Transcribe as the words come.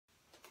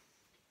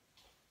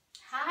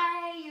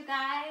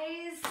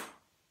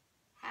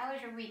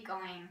your week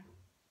going?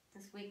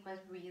 This week was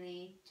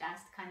really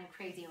just kind of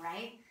crazy,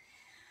 right?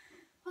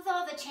 With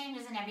all the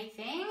changes and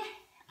everything,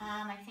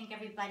 I think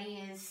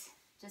everybody is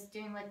just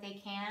doing what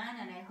they can,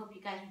 and I hope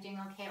you guys are doing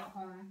okay at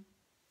home.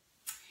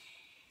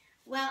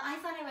 Well, I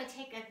thought I would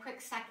take a quick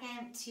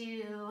second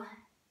to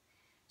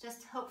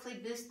just hopefully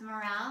boost the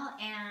morale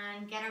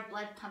and get our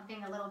blood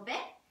pumping a little bit.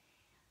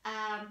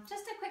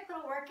 Just a quick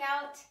little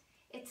workout.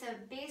 It's a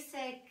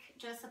basic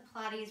Joseph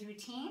Pilates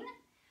routine,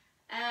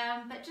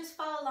 but just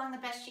follow along the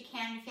best you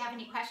can. If you have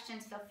any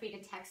questions, feel free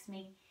to text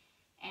me,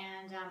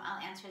 and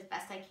I'll answer as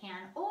best I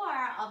can, or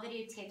I'll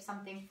videotape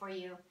something for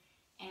you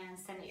and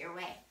send it your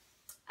way.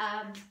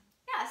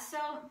 Yeah, so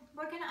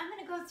I'm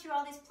gonna go through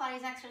all these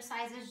Pilates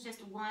exercises, just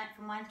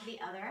from one to the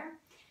other,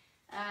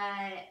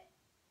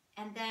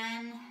 and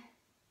then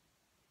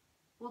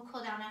we'll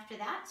cool down after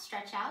that,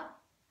 stretch out,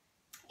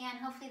 and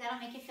hopefully that'll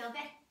make you feel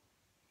good.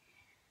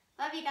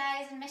 Love you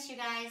guys and miss you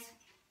guys,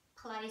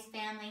 Pilates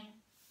family.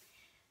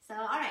 So,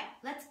 all right,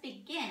 let's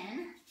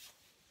begin.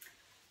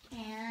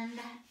 And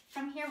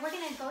from here, we're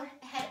gonna go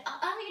ahead.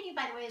 All you need,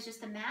 by the way, is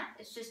just a mat.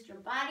 It's just your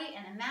body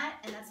and a mat,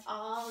 and that's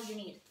all you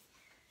need.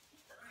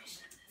 Let me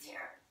show this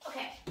here.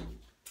 Okay,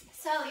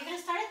 so you're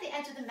gonna start at the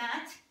edge of the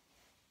mat.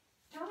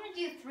 And we're gonna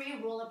do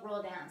 3 roll-up,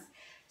 roll-downs.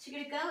 So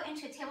you're gonna go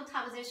into a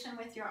tabletop position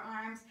with your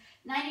arms,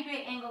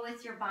 90-degree angle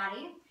with your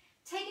body.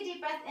 Take a deep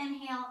breath,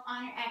 inhale.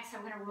 On your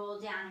exhale, we're gonna roll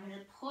down. You're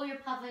gonna pull your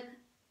pelvic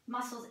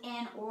muscles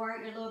in or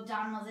your low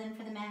abdominals in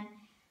for the men.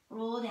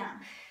 Roll down,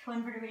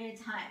 1 vertebrae at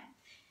a time.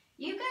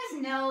 You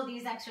guys know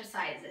these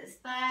exercises,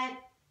 but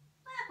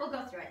we'll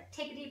go through it.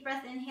 Take a deep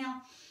breath,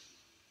 inhale.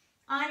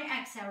 On your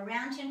exhale,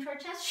 round chin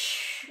toward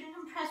chest. You're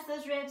gonna compress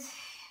those ribs,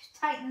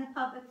 tighten the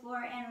pelvic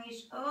floor, and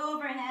reach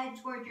overhead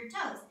toward your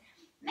toes.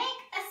 Make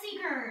a C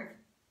curve.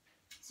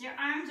 So your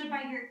arms are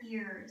by your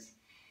ears.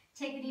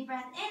 Take a deep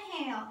breath,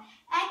 inhale.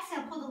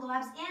 Exhale, pull the low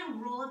abs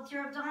in, roll up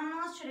through your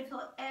abdominals. Try to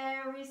fill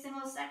every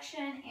single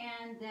section,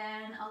 and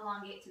then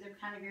elongate to the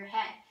crown of your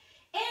head.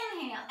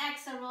 Inhale,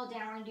 exhale, roll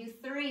down. We're gonna do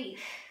 3.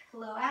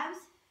 Low abs,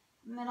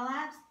 middle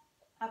abs,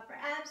 upper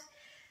abs.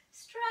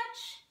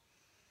 Stretch.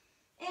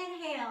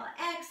 Inhale,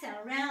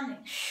 exhale,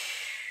 rounding.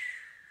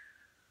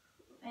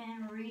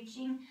 And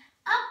reaching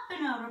up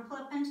and over. Pull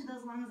up into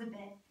those lungs a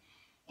bit.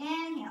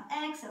 Inhale,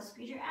 exhale,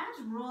 squeeze your abs,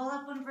 roll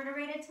up 1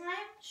 vertebrae at a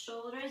time,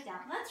 shoulders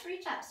down. Let's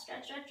reach up,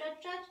 stretch, stretch, stretch,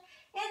 stretch.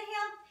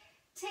 Inhale,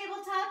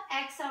 tabletop,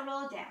 exhale,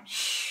 roll down.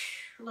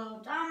 Low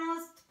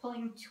abdominals,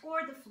 pulling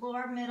toward the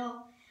floor,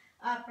 middle,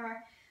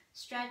 upper,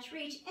 stretch,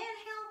 reach.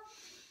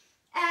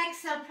 Inhale,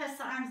 exhale, press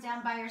the arms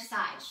down by your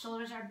side.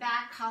 Shoulders are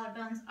back,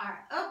 collarbones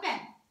are open.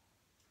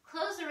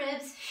 Close the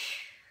ribs,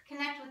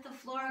 connect with the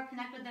floor,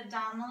 connect with the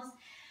abdominals.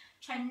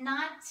 Try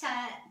not to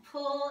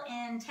pull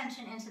in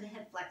tension into the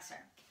hip flexor.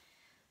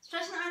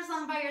 Stretching the arms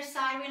along by your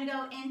side, we're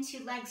gonna go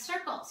into leg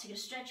circles. So you're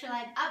gonna stretch your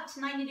leg up to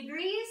 90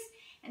 degrees.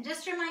 And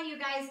just to remind you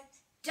guys,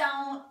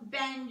 don't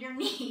bend your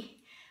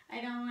knee.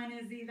 I don't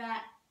wanna see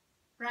that,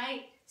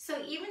 right?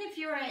 So even if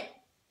you're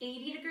at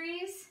 80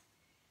 degrees,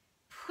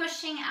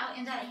 pushing out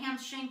into that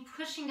hamstring,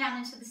 pushing down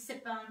into the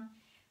sit bone,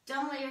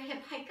 don't let your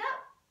hip hike up,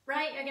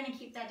 right? You're gonna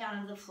keep that down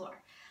on the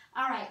floor.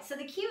 All right, so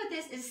the key with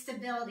this is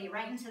stability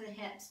right into the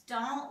hips.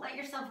 Don't let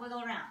yourself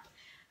wiggle around.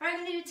 All right,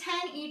 we're gonna do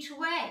 10 each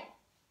way.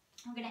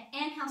 We're gonna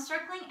inhale,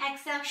 circling,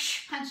 exhale,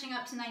 punching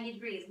up to 90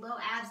 degrees. Low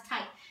abs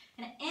tight.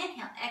 Gonna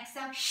inhale,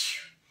 exhale,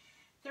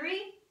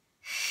 3.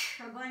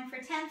 We're going for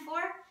 10,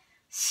 4,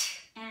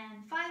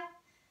 and 5,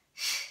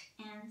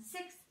 and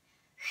 6.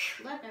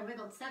 Look, I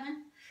wiggled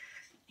 7,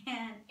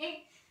 and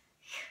 8,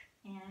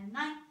 and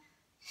 9,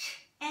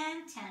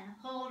 and 10.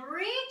 Hold,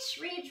 reach,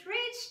 reach,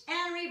 reach,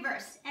 and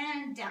reverse,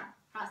 and down,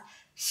 cross,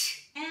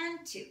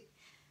 and 2,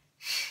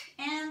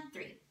 and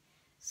 3.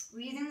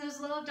 Squeezing those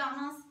low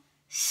abdominals,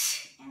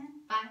 and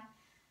 5,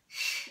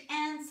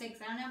 and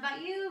 6. I don't know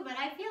about you, but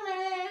I feel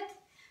it.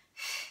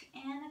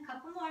 And a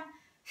couple more,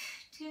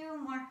 2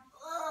 more,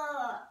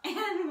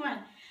 and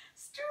 1.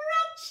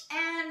 Stretch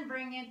and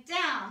bring it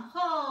down.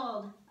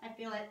 Hold. I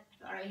feel it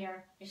right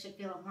here. I should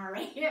feel it more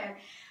right here.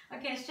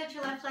 Okay, stretch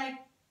your left leg,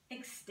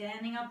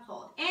 extending up,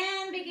 hold.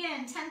 And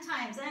begin 10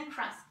 times, and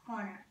cross,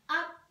 corner,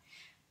 up,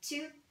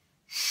 2,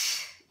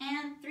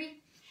 and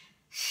 3.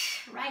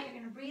 Right,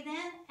 you're gonna breathe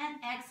in and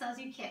exhale as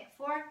you kick.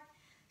 4,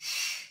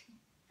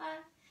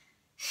 5,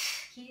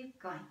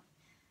 keep going.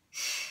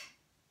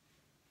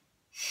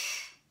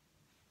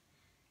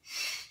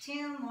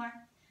 2 more,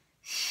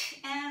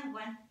 and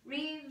 1.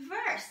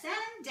 Reverse,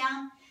 and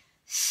down,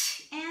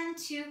 and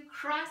 2,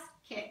 cross,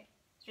 kick.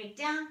 Straight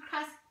down,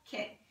 cross,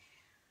 kick.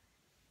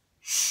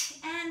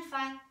 And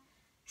 5,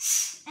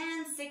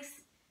 and 6,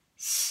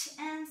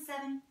 and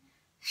 7,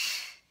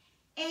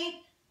 8,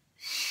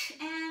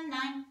 and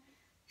 9,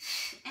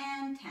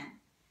 and 10.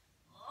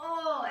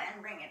 Oh,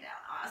 and bring it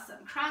down.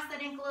 Awesome. Cross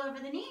that ankle over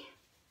the knee.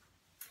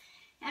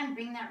 And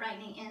bring that right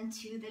knee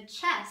into the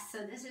chest.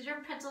 So this is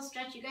your pretzel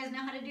stretch. You guys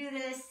know how to do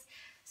this.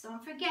 So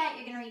don't forget,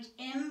 you're going to reach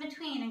in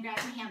between and grab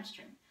your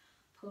hamstring.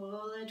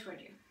 Pull it toward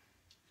you.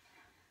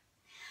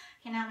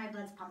 Okay, now my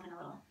blood's pumping a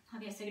little.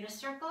 Okay, so you're gonna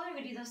circle, you're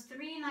gonna do those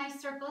 3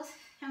 nice circles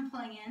and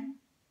pulling in.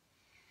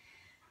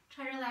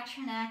 Try to relax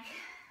your neck.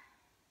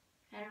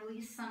 Try to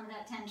release some of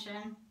that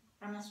tension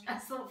from a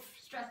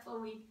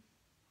stressful week.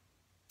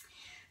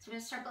 So we're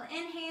gonna circle,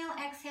 inhale,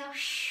 exhale.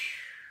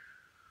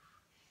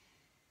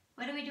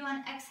 What do we do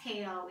on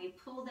exhale? We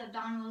pull the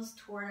abdominals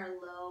toward our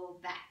low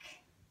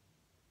back.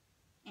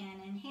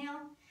 And inhale,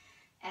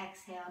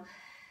 exhale.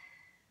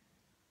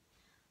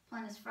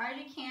 Pulling as far as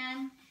you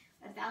can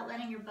without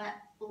letting your butt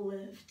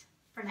lift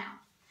for now.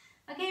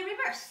 Okay,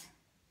 reverse.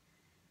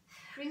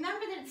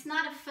 Remember that it's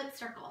not a foot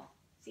circle.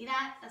 See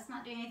that? That's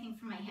not doing anything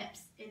for my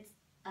hips. It's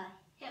a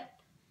hip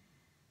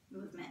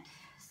movement.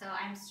 So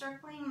I'm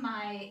circling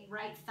my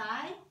right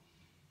thigh,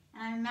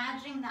 and I'm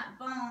imagining that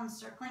bone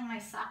circling my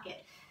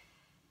socket.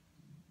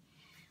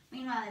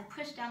 Meanwhile, I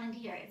push down into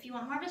here. If you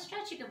want more of a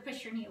stretch, you can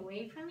push your knee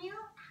away from you,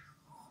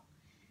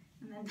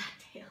 and then back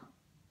tail.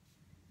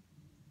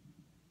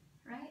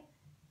 Right?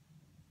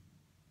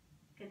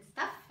 Good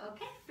stuff.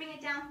 Okay, bring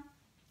it down.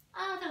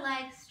 Other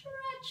leg,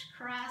 stretch,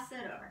 cross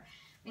it over.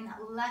 Bring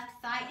that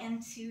left thigh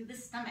into the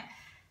stomach.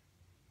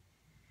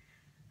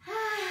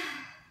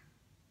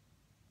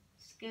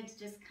 It's good to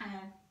just kind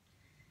of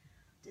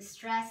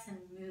distress and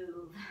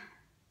move.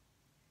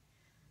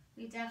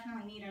 We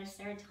definitely need our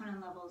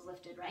serotonin levels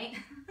lifted, right?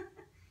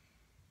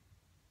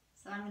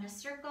 So I'm going to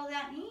circle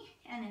that knee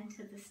and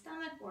into the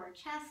stomach or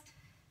chest.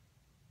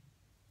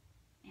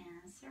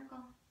 And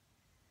circle.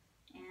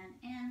 And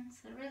in.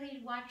 So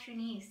really watch your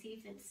knee,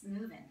 see if it's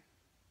moving.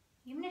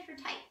 Even if you're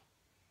tight.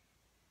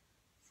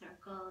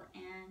 Circle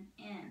and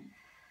in.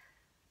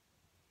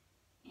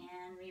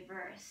 And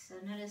reverse. So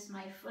notice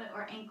my foot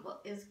or ankle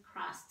is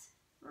crossed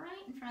right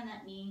in front of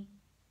that knee.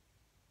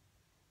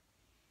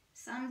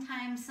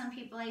 Sometimes some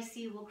people I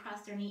see will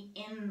cross their knee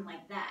in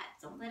like that.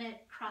 Don't let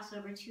it cross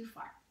over too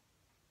far.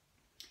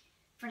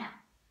 For now.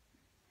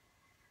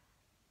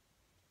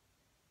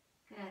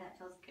 Good, that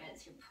feels good.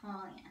 So you're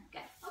pulling in.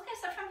 Good. Okay,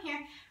 so from here,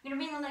 we're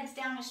going to bring the legs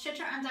down. We're going to stretch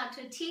our arms out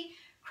to a T.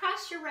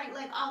 Cross your right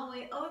leg all the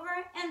way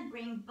over and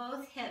bring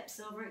both hips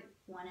over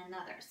one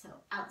another. So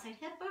outside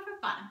hip over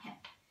bottom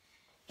hip.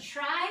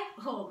 Try,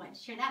 oh, did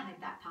you hear that? My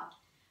back popped.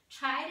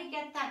 Try to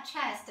get that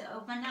chest to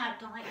open up.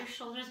 Don't let your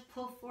shoulders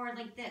pull forward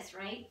like this,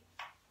 right?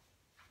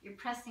 You're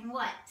pressing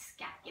what?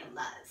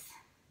 Scapulas.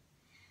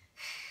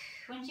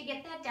 Once you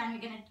get that down,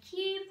 you're going to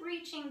keep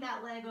reaching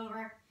that leg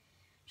over.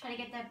 Try to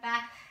get that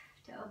back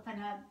to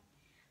open up.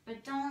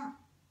 But don't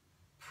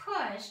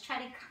push. Try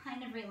to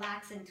kind of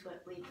relax into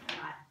it, believe it or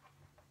not.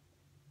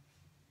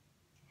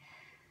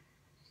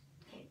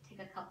 Okay, take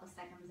a couple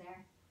seconds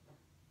there.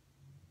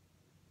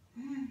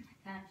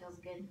 Kind of feels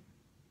good.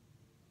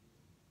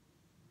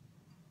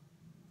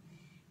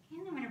 Okay,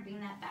 and then we're going to bring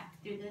that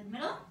back through the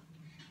middle.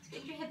 So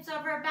get your hips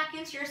over, back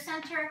into your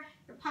center.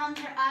 Your palms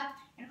are up.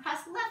 And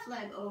cross the left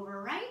leg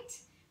over, right?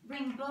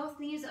 Bring both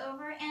knees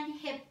over and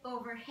hip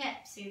over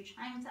hip. So you're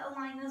trying to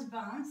align those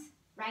bones,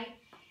 right?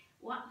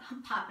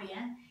 Pop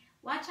again.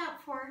 Watch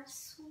out for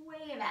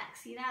sway back.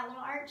 See that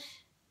little arch?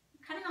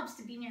 It kind of helps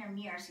to be near a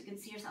mirror so you can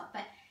see yourself.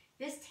 But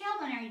this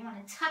tailbone area, you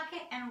want to tuck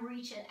it and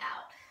reach it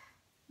out.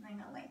 I'm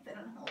going to lengthen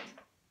and hold.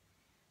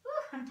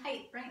 Ooh, I'm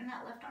tight right in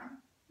that left arm.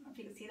 I don't know if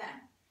you can see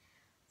that.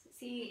 So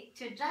see,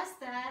 to adjust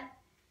that,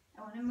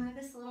 I want to move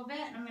this a little bit,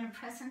 and I'm going to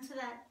press into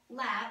that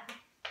lat.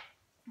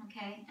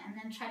 Okay, and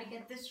then try to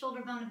get this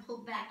shoulder bone to pull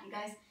back. You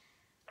guys,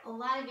 a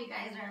lot of you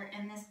guys are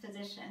in this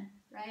position,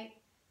 right?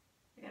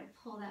 You got to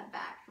pull that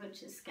back,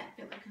 which is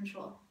scapular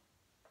control.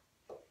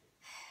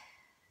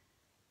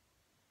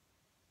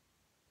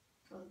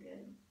 Feels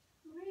good.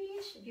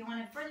 Reach. If you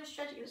want to further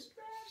stretch, you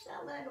stretch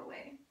that leg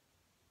away.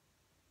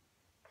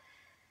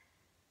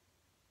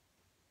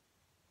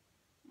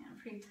 Yeah,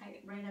 pretty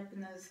tight right up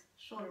in those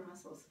shoulder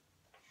muscles.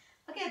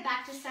 Okay,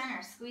 back to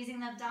center, squeezing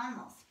the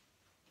abdominals.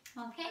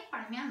 Okay,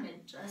 pardon me, I'm going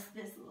to adjust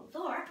this little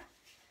door.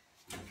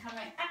 Come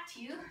right back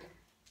to you.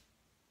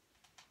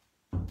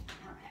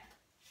 Okay,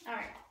 all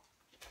right.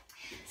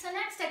 So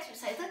next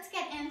exercise, let's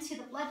get into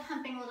the blood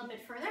pumping a little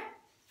bit further.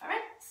 All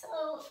right,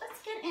 so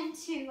let's get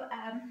into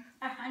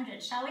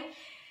 100, shall we?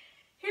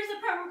 Here's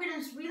the part where we're going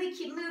to just really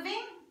keep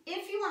moving.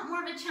 If you want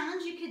more of a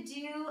challenge, you could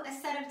do a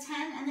set of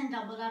 10 and then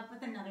double it up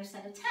with another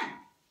set of 10.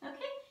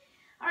 Okay?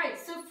 All right,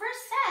 so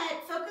first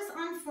set, focus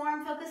on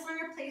form, focus on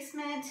your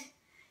placement.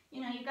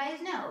 You know, you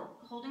guys know,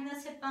 holding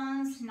those hip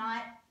bones,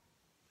 not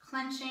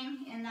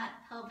clenching in that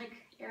pelvic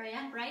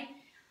area, right?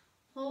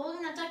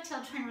 Holding that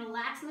ducktail, trying to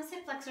relax in those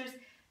hip flexors,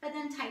 but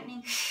then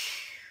tightening.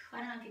 I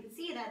don't know if you can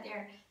see that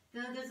there.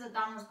 Those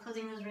abdominals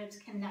closing those ribs,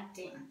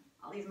 connecting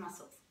all these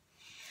muscles.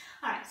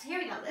 All right, so here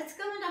we go. Let's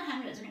go into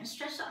hundreds. We're going to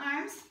stretch the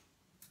arms.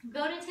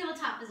 Go to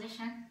tabletop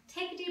position.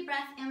 Take a deep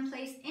breath in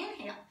place.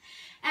 Inhale.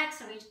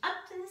 Exhale. Reach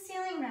up to the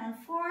ceiling, round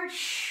forward,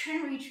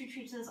 and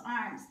reach those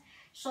arms.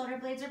 Shoulder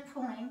blades are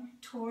pulling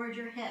toward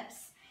your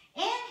hips.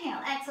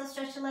 Inhale. Exhale.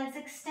 Stretch the legs.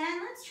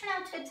 Extend. Let's turn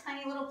out to a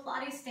tiny little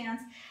Pilates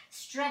stance.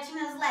 Stretching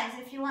those legs.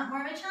 If you want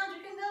more of a challenge,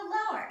 you can go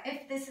lower.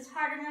 If this is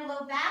hard on your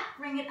low back,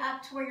 bring it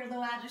up to where your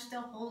low abs are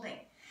still holding.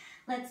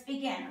 Let's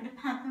begin. We're going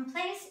to pump in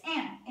place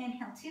and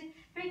inhale, 2,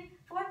 3,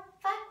 4,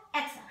 5.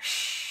 Exhale.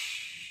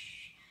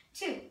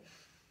 2,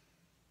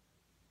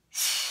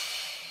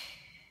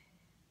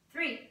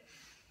 3,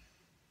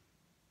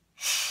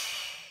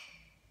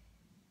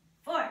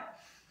 4,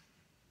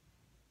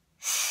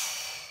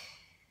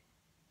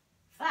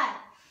 5,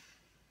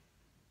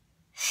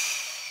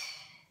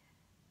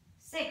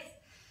 6,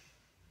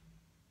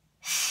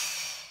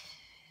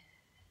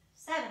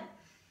 7,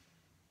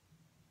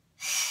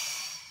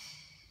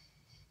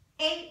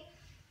 8.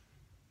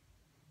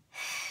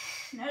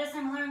 Notice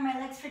I'm lowering my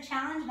legs for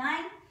challenge.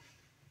 9,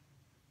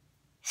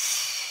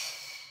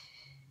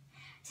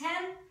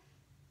 10.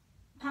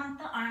 Pump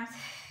the arms.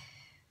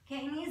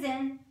 Okay, knees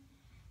in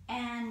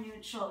and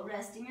neutral.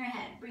 Resting your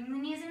head. Bring the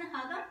knees in,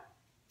 hug them.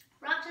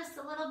 Rock just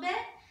a little bit.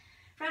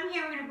 From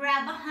here, we're going to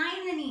grab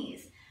behind the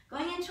knees.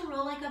 Going into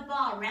roll like a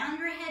ball. Round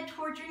your head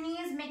towards your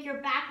knees. Make your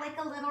back like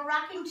a little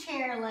rocking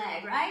chair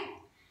leg, right?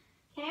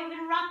 Okay, we're going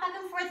to rock back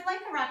and forth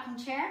like a rocking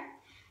chair.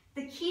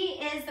 The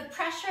key is the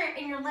pressure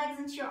in your legs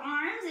into your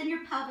arms and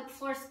your pelvic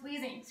floor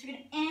squeezing. So you're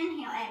going to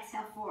inhale,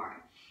 exhale,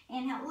 forward.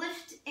 Inhale,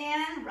 lift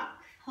and rock.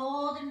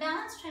 Hold and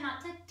balance. Try not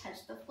to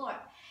touch the floor.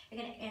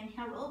 You're going to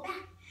inhale, roll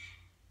back.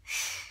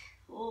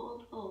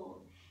 Hold,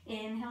 hold.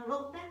 Inhale,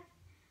 roll back.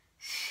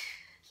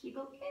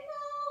 Kegel,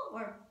 kegel.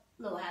 Or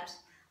low abs.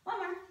 One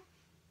more.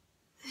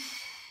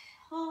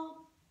 Hold.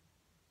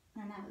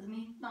 And that was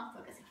me not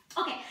focusing.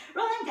 Okay,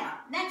 rolling down.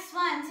 Next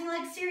one, single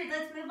leg series.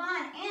 Let's move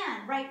on.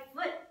 And right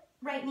foot,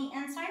 right knee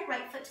inside,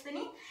 right foot to the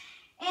knee.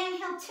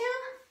 Inhale,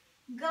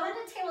 2. Go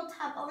into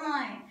tabletop,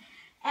 align.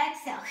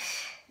 Exhale,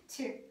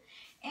 2.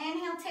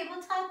 Inhale,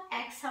 tabletop.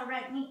 Exhale,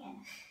 right knee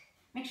in.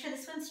 Make sure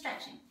this one's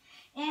stretching.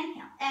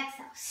 Inhale,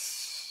 exhale.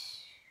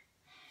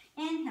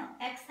 Inhale,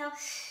 exhale.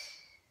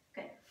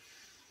 Good.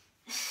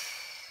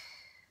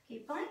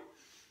 Keep pulling.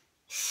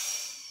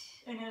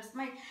 I noticed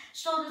my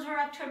shoulders were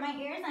up toward my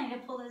ears. I need to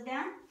pull those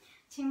down.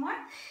 2 more.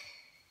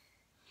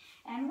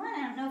 And 1.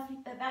 I don't know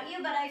about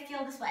you, but I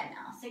feel the sweat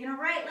now. So you're going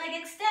to right leg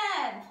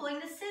extend, pulling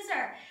the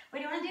scissor. What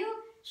do you want to do?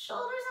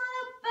 Shoulders on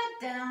up,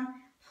 butt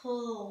down.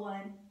 Pull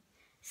 1.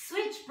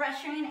 Switch,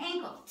 brush your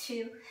ankle.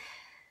 2.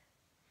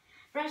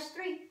 Brush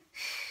 3.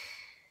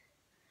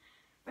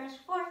 Brush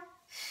 4.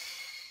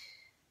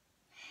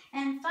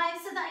 And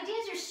 5. So the idea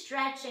is you're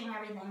stretching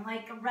everything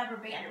like a rubber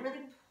band.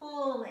 Really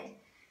pull it.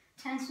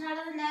 Tension out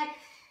of the neck.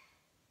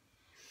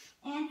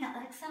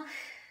 Inhale, exhale.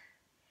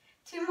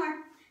 2 more.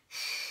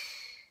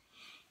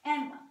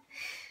 And 1.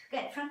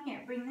 Good. From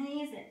here, bring the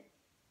knees in.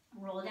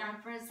 Roll down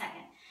for a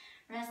second.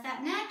 Rest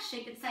that neck.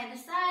 Shake it side to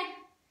side.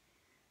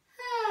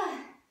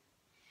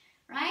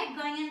 Right?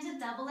 Going into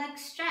double leg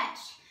stretch.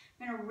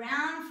 We're going to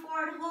round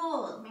forward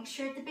hold. Make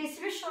sure at the base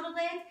of your shoulder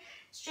blades,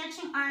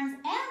 stretching arms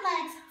and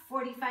legs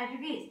 45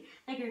 degrees.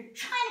 Like you're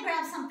trying to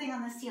grab something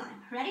on the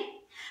ceiling.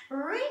 Ready?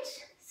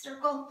 Reach,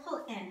 circle,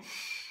 pull in.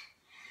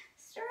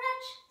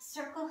 Stretch,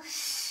 circle,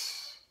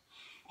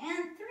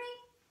 and 3.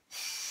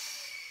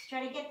 Try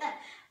to get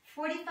that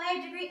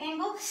 45-degree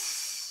angle.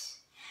 6.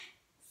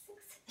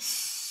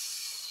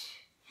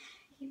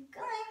 Keep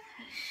going.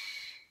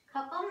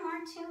 Couple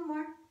more, 2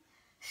 more.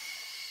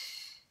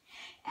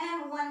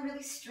 And 1,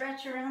 really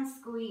stretch around,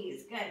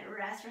 squeeze. Good,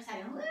 rest for a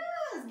second. Woo,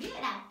 it's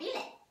good, I feel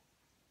it.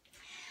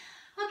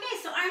 Okay,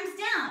 so arms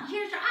down.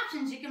 Here's your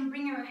options. You can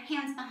bring your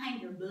hands behind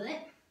your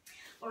butt,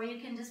 or you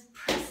can just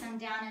press them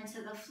down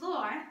into the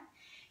floor.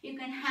 You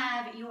can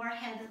have your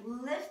head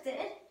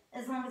lifted,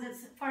 as long as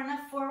it's far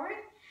enough forward,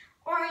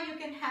 or you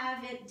can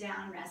have it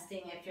down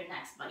resting if your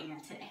neck's bugging you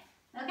today.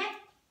 Okay?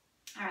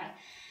 All right.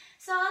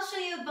 So I'll show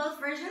you both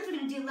versions. We're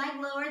going to do leg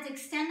lowers,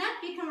 extend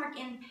up. You can work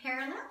in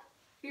parallel.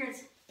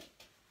 Here's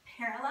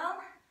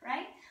parallel,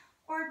 right?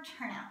 Or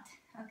turnout,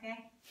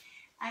 okay?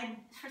 A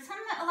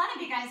lot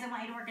of you guys, I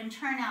want you to work in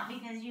turnout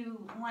because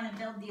you want to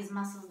build these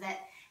muscles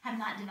that have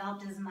not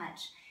developed as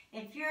much.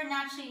 If you're a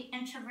naturally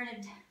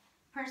introverted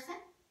person,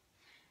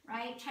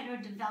 right, try to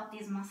develop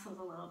these muscles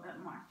a little bit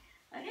more,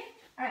 okay?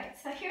 All right,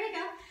 so here we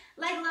go.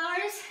 Leg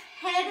lowers,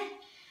 head,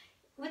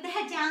 with the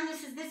head down,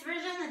 this is this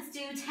version. Let's do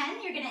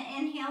 10. You're gonna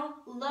inhale,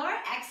 lower,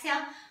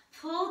 exhale,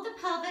 pull the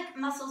pelvic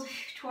muscles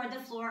toward the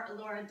floor,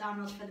 lower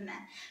abdominals for the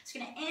men. So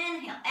you're gonna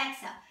inhale,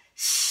 exhale.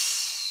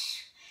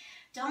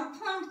 Don't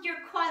plump your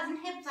quads and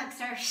hip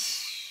flexor.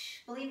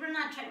 Believe it or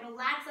not, try to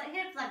relax that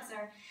hip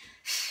flexor.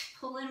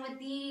 Pull in with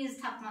these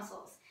tough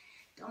muscles.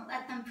 Don't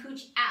let them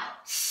pooch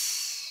out.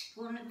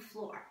 Pull into the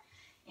floor.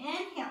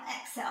 Inhale,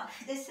 exhale.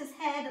 This is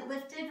head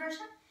lifted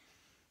version.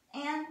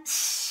 And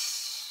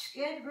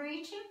good,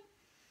 reaching.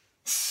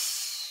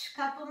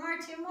 Couple more,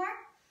 2 more.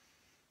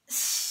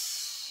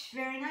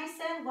 Very nice,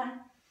 and 1.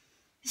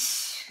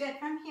 Good,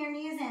 from here,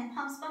 knees in,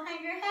 pumps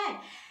behind your head.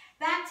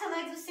 Back to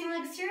legs with single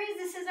leg series.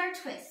 This is our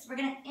twist. We're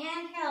gonna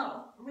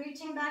inhale,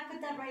 reaching back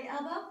with that right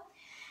elbow.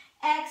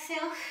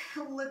 Exhale,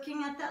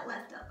 looking at that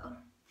left elbow.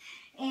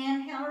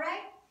 Inhale,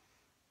 right.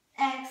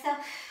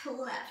 Exhale,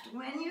 left.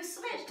 When you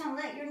switch, don't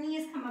let your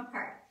knees come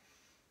apart.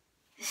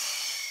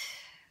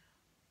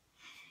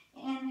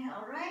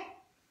 Inhale, right.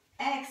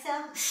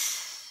 Exhale.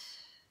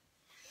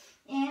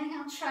 Inhale,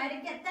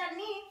 to get that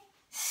knee.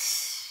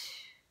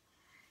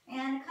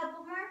 And a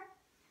couple more.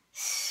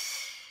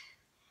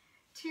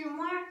 2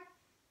 more.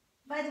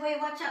 By the way,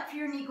 watch out for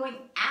your knee going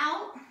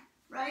out,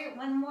 right?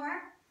 1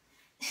 more.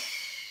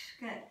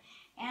 Good.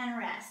 And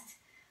rest.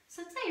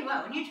 So I'll tell you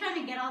what, when you're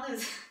trying to get all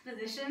those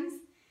positions,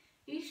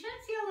 you should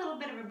feel a little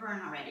bit of a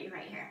burn already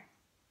right here.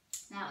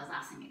 That was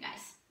awesome, you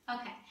guys.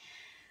 Okay.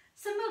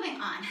 So moving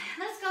on.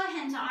 Let's go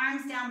ahead to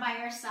arms down by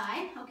your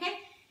side, okay?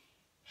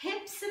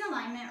 Hips in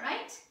alignment,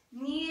 right?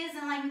 Knees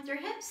in line with your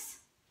hips.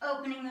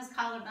 Opening those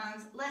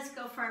collarbones. Let's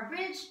go for our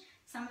bridge.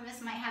 Some of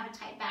us might have a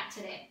tight back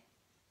today.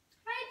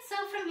 Right, so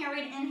from here, we're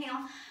going to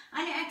inhale.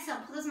 On your exhale,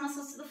 pull those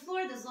muscles to the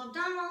floor, those low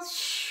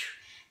abdominals.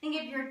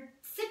 Think of your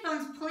sit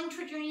bones pulling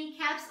toward your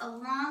kneecaps,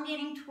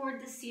 elongating toward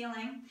the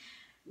ceiling,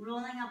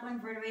 rolling up 1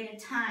 vertebrae at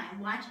a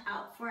time. Watch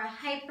out for a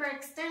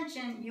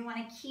hyperextension. You want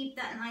to keep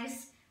that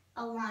nice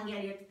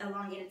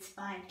elongated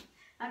spine.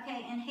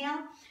 Okay,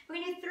 inhale. We're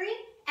going to do 3.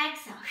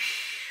 Exhale.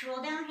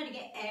 Roll down, try to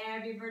get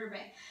every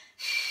vertebrae.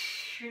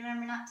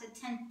 Remember not to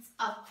tense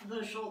up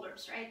those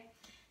shoulders, right?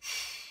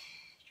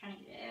 Trying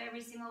to get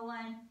every single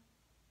one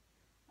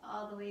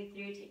all the way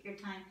through. Take your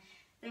time.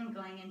 Then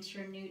going into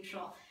your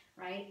neutral,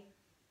 right?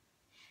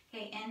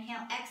 Okay,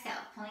 inhale,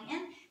 exhale, pulling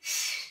in,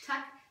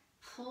 tuck,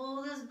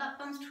 pull those butt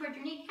bones toward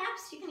your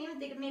kneecaps. You can even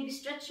think of maybe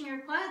stretching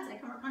your quads. I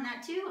can work on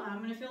that too. I'm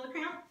going to feel the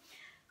cramp.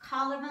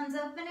 Collarbones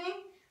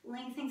opening,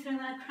 lengthening through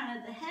the crown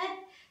of the head.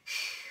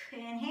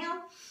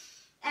 Inhale,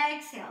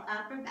 exhale,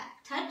 upper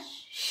back,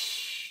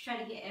 touch. Try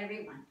to get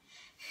every one.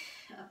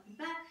 Up and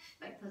back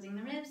by closing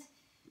the ribs,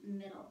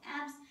 middle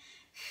abs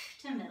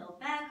to middle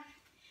back.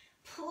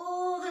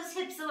 Pull those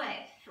hips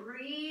away,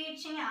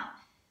 reaching out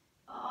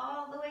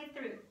all the way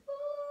through.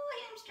 Ooh,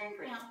 hamstring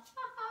cramp.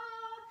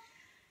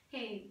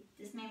 Hey,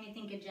 this made me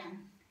think of Jen.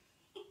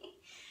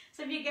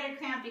 So if you get a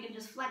cramp, you can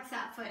just flex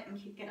that foot and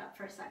kick it up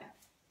for a second.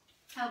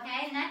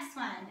 Okay, next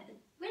one,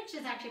 which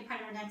is actually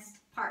part of our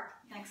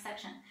next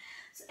section.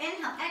 So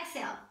inhale,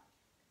 exhale,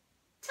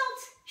 tilt,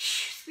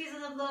 squeeze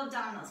those low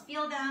abdominals,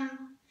 feel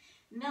them,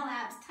 middle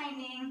abs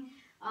tightening,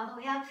 all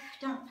the way up.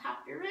 Don't pop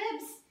your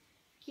ribs,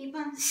 keep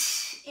them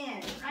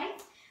in, right?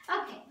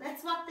 Okay,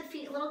 let's walk the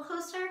feet a little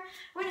closer.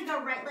 We're gonna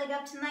go right leg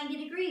up to 90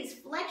 degrees.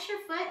 Flex your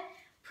foot,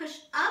 push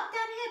up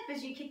that hip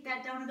as you kick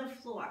that down to the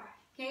floor.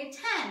 Okay,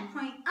 10,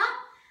 point up,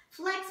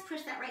 flex,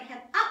 push that right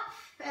hip up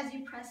as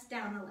you press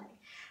down the leg.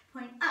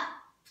 Point up,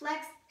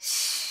 flex,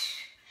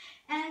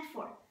 and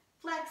 4,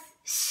 flex,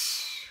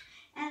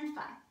 and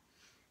 5,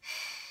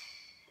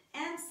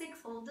 and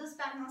 6, hold those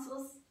back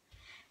muscles,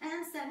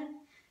 and 7,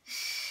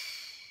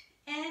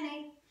 and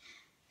 8,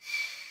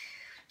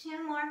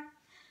 2 more,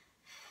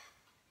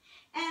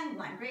 and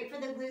 1. Great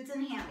for the glutes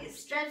and hammies.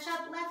 Stretch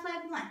up left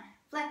leg, 1,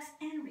 flex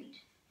and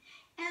reach,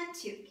 and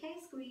 2, okay,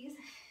 squeeze,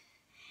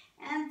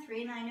 and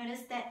 3. Now I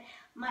noticed that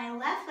my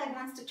left leg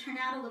wants to turn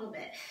out a little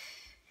bit,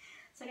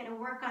 so I got to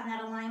work on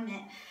that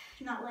alignment,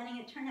 not letting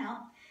it turn out.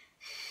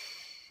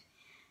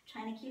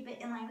 Trying to keep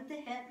it in line with the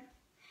hip.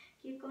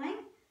 Keep going.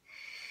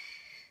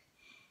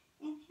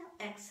 Inhale,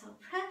 exhale,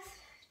 press.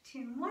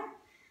 2 more.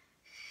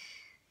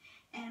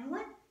 And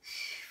 1.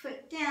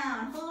 Foot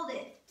down, hold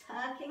it.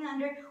 Tucking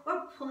under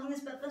or pulling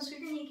this butt bones through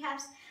your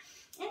kneecaps.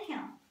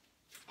 Inhale,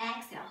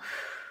 exhale,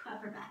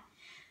 upper back,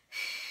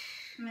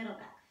 middle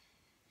back,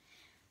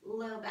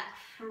 low back.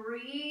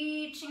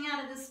 Reaching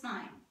out of the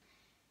spine.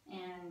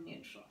 And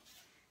neutral.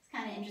 It's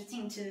kind of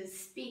interesting to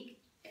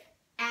speak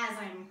as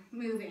I'm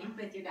moving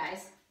with you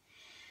guys.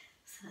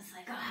 So it's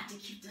like, oh, I have to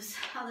keep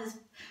all those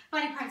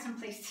body parts in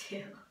place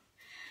too.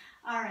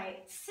 All right,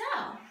 so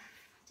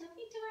did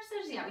we do our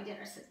scissors? Yeah, we did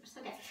our scissors.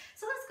 Okay,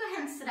 so let's go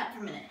ahead and sit up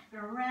for a minute. Go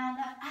round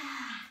up,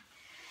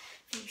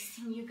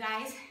 facing you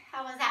guys.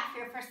 How was that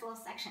for your first little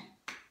section?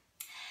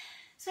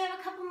 So I have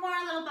a couple more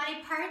little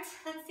body parts.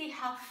 Let's see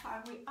how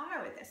far we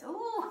are with this.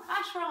 Oh,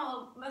 gosh, we're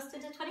almost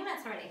into 20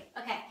 minutes already.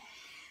 Okay,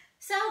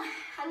 so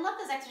I love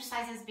those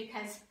exercises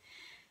because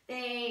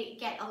they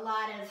get a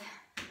lot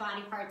of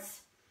body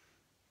parts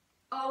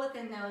all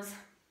within those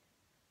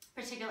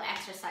particular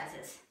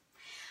exercises.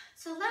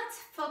 So let's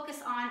focus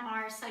on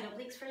our side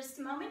obliques for just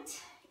a moment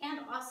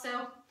and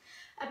also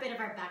a bit of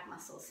our back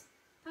muscles.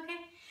 Okay,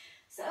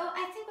 so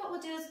I think what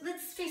we'll do is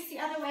let's face the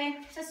other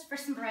way just for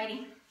some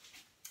variety.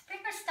 Bring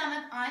our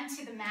stomach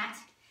onto the mat.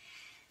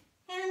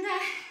 And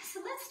so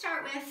let's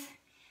start with,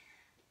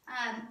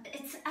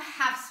 it's a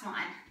half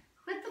swan.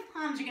 With the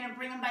palms, you're gonna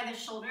bring them by the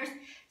shoulders.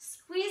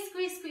 Squeeze,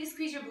 squeeze, squeeze,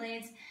 squeeze your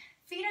blades.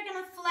 Feet are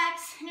gonna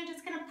flex, and you're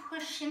just gonna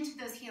push into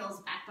those heels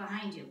back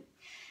behind you.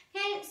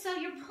 Okay, so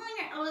you're pulling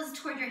your elbows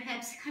toward your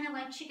hips, kind of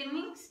like chicken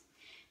wings.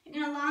 You're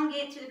gonna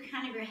elongate to the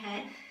crown of your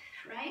head,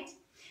 right?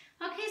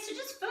 Okay, so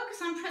just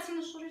focus on pressing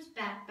the shoulders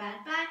back,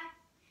 back, back.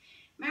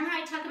 Remember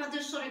how I talked about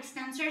those shoulder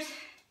extensors?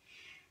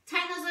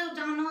 Tighten those little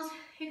abdominals.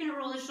 You're gonna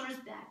roll the shoulders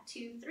back,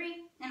 2,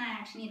 3. And I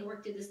actually need to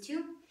work through this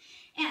too.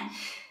 And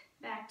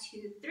back,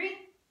 2, 3.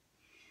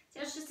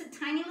 So it's just a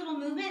tiny little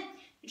movement.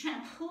 You're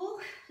trying to pull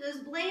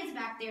those blades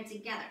back there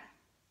together.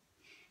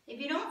 If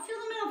you don't feel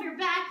the middle of your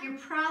back, you're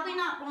probably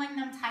not rolling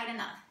them tight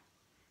enough,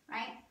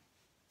 right?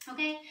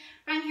 Okay,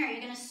 from here,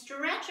 you're gonna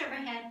stretch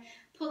overhead,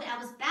 pull the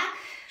elbows back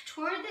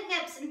toward the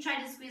hips and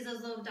try to squeeze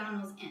those low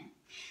abdominals in.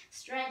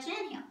 Stretch,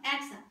 inhale,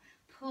 exhale,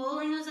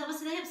 pulling those elbows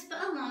to the hips,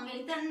 but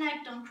elongate that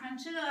neck, don't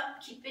crunch it up,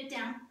 keep it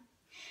down.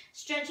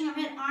 Stretching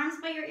overhead, arms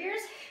by your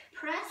ears,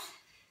 press.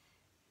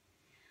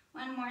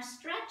 One more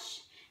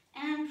stretch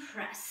and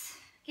press.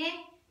 Okay,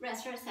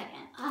 rest for a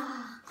second.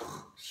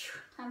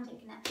 Time to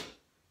take a nap.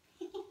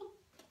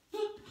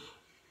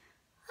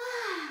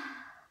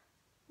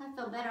 I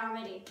feel better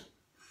already.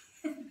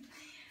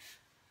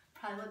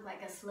 Probably look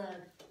like a slug.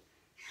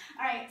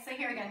 All right, so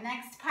here we go.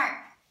 Next part,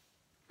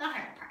 the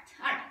harder part.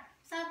 All right,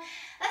 so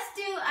let's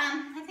do,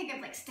 I think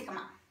of like stick them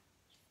up.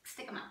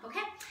 Stick them up,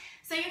 okay?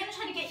 So you're gonna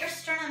try to get your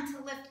sternum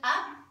to lift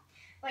up,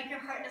 like your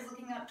heart is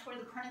looking up toward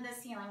the corner of the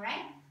ceiling,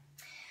 right?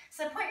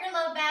 So put your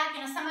low back.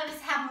 You know, some of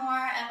us have more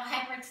of a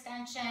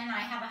hyperextension.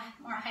 I have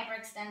a more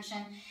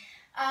hyperextension.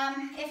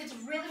 If it's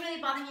really,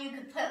 really bothering you, you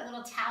could put a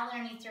little towel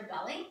underneath your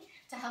belly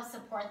to help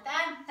support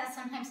that. That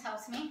sometimes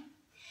helps me.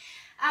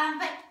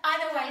 But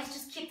otherwise,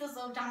 just keep those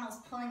low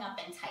abdominals pulling up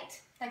and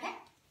tight, okay?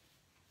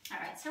 All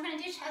right, so we're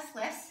gonna do chest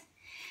lifts.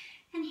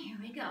 And here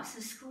we go. So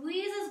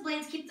squeeze those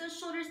blades, keep those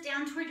shoulders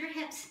down toward your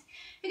hips.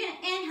 You're gonna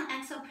inhale,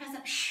 exhale, press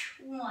up.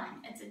 1.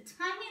 It's a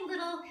tiny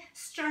little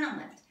sternum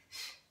lift.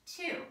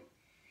 2.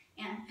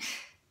 And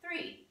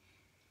 3.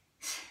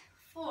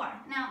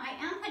 4. Now I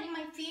am putting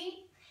my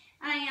feet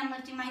and I am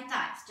lifting my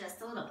thighs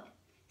just a little bit.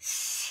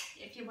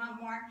 If you want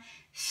more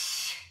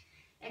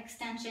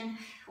extension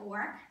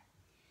work.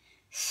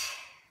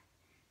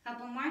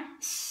 Couple more.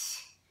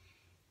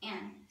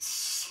 And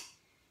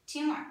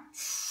 2 more.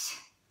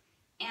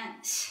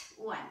 And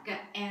 1. Good.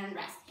 And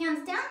rest.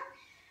 Hands down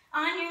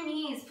on your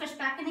knees. Push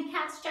back in the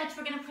cat stretch.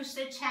 We're going to push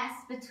the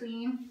chest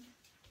between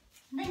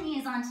the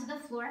knees onto the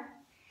floor.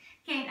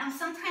 Okay, now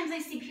sometimes I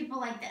see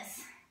people like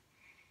this.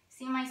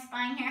 See my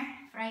spine here,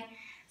 right?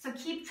 So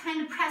keep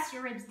trying to press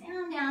your ribs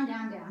down, down,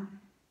 down, down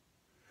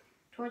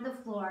toward the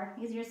floor.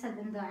 Easier said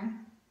than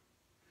done.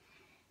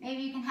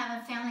 Maybe you can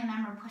have a family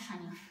member push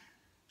on you.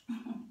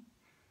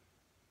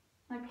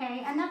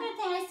 Okay, another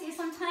thing I see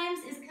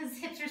sometimes is because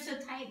hips are so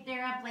tight,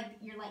 they're up like,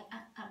 you're like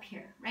up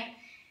here, right?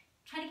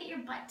 Try to get your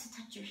butt to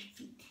touch your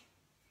feet.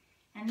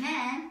 And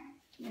then,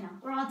 you know,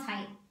 we're all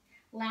tight.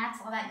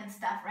 Lats, all that good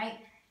stuff, right?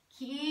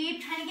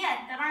 Keep trying to get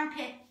that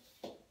armpit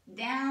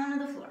down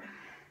to the floor.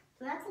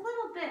 So that's a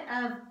little bit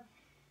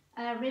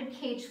of rib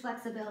cage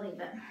flexibility,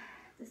 but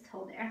just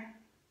hold there.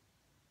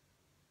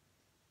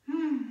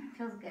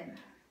 Feels good.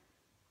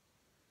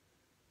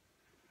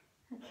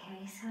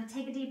 Okay, so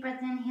take a deep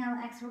breath, inhale,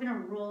 exhale. We're gonna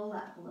roll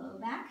up, low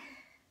back.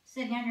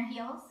 Sitting on your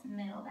heels,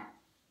 middle back.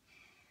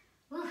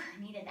 Ooh,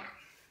 needed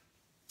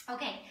that.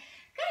 Okay,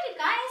 good, you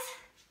guys.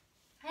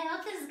 I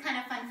hope this is kind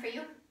of fun for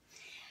you.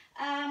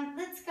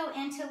 Let's go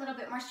into a little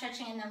bit more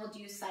stretching and then we'll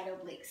do side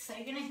obliques. So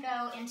you're gonna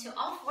go into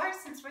all fours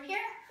since we're here,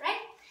 right?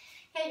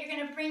 Okay, you're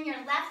gonna bring your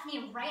left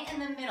knee right in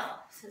the middle.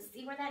 So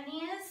see where that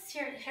knee is?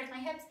 Here's my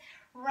hips,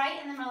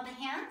 right in the middle of the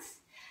hands.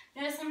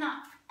 Notice I'm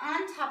not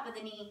on top of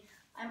the knee.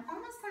 I'm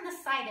almost on the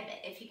side of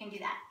it, if you can do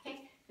that,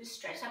 okay? Just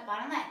stretch that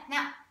bottom leg.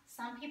 Now,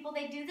 some people,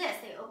 they do this.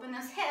 They open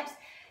those hips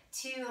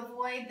to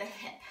avoid the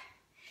hip.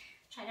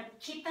 Try to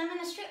keep them in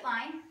a straight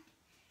line.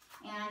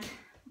 And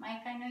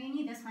Mike, I know you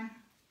need this one.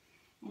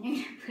 And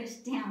you're gonna push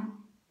down.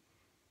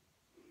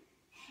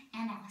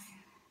 And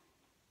Allison.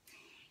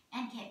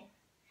 And Kit.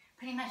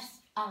 Pretty much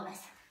all of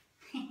us.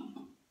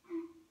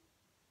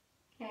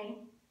 Okay.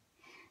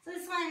 So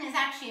this one is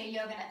actually a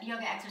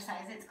yoga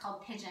exercise. It's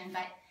called pigeon,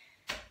 but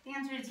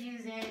dancers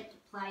use it,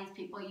 Pilates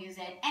people use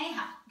it.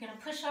 Anyhow, you're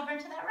gonna push over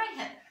into that right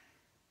hip.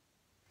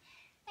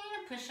 And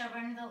you're gonna push over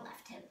into the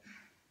left hip.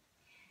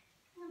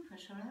 And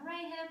push over the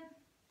right hip.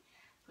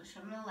 Push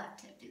over the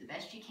left hip. Do the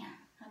best you can,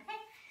 okay?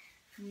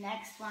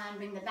 Next one,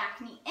 bring the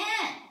back knee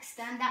in.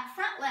 Extend that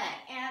front leg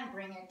and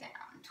bring it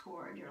down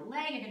toward your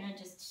leg. You're gonna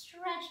just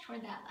stretch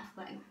toward that left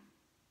leg.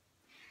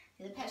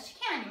 Do the best you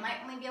can. You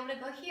might only be able to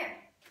go here.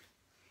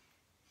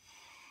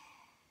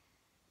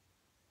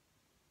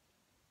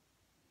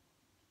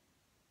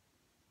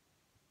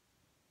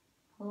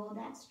 Hold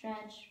that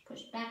stretch,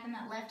 push back on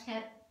that left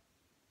hip,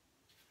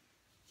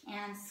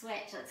 and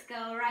switch. Let's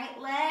go right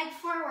leg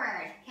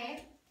forward,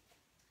 okay?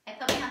 I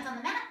put my hands on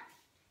the mat,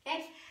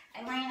 okay?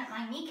 I line up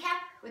my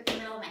kneecap with the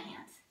middle of my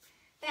hands.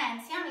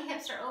 Then, see how my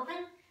hips are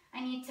open?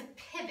 I need to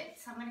pivot,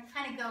 so I'm gonna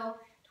kind of go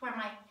to where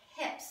my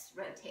hips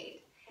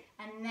rotate,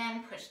 and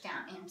then push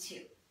down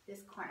into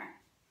this corner,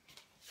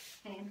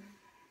 okay?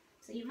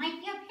 So you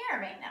might be up here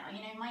right now,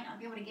 you know, you might not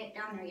be able to get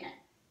down there yet.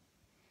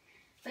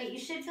 But you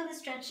should feel the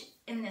stretch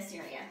in this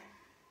area.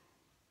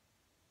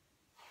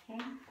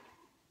 Okay?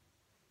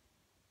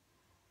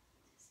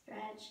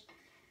 Stretch.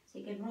 So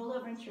you can roll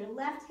over into your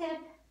left hip.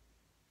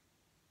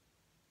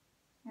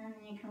 And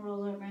then you can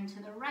roll over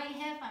into the right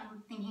hip.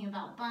 I'm thinking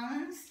about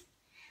bones.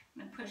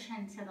 I'm going to push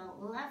into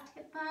the left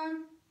hip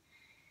bone.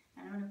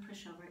 And I'm going to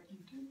push over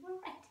into the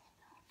right hip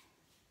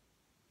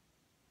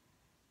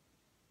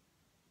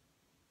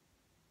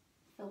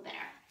bone. Feel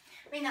better.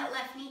 Bring that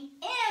left knee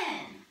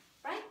in.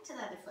 Right to the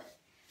other foot.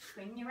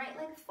 bring your right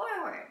leg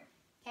forward.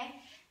 Okay,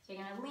 so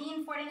you're gonna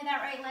lean forward into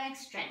that right leg,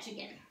 stretch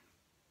again.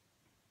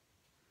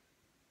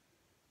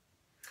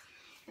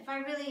 If I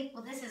really,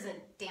 well, this is a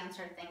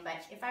dancer thing,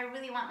 but if I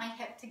really want my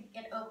hip to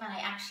get open, I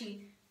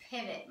actually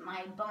pivot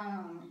my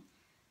bone.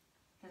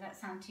 Does that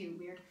sound too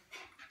weird?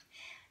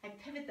 I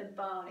pivot the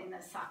bone in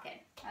the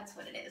socket. That's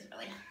what it is,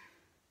 really.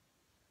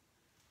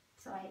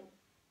 So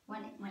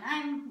when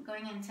I'm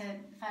going into,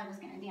 if I was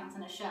going to dance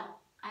in a show,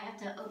 I have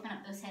to open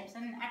up those hips,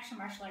 and actually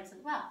martial arts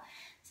as well.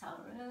 So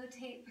I'll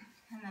rotate,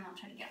 and then I'll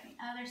try to get on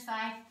the other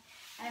side,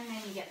 and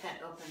then you get that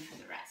open for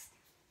the rest.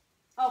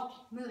 Okay,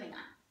 moving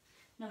on.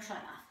 No showing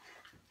off.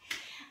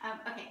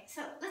 Okay,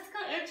 so let's go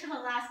into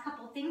the last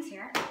couple things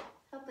here.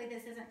 Hopefully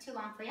this isn't too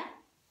long for you.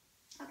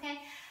 Okay,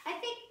 I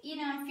think, you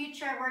know, in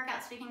future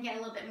workouts we can get a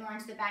little bit more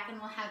into the back, and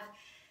we'll have,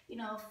 you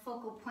know,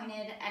 focal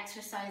pointed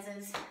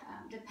exercises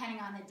depending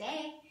on the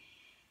day.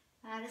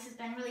 This has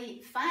been really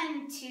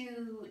fun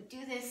to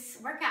do this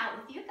workout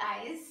with you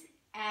guys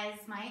as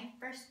my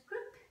first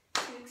group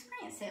to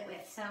experience it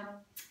with. So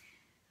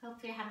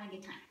hopefully you're having a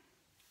good time.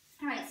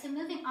 All right, so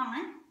moving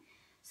on.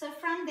 So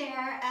from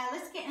there,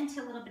 let's get into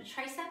a little bit of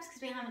triceps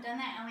because we haven't done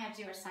that, and we have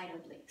to do our side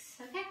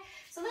obliques, okay?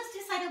 So let's do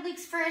side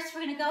obliques first.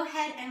 We're gonna go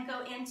ahead and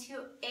go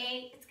into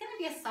it's gonna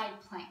be a side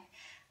plank.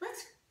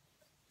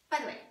 By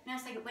the way,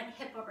 notice I went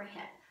hip over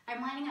hip.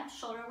 I'm lining up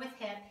shoulder with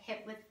hip,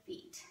 hip with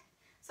feet.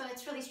 So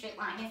it's really straight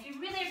line. If you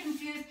really are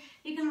confused,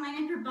 you can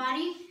line up your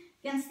body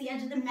against the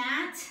edge of the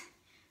mat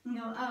and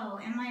go, oh,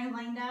 am I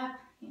lined up,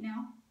 you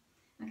know?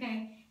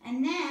 Okay,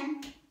 and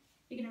then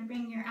you're gonna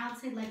bring your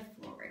outside leg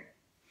forward.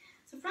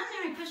 So from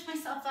there, I push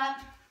myself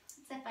up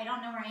as if I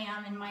don't know where I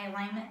am in my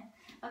alignment,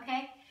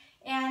 okay?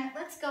 And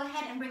let's go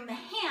ahead and bring the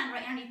hand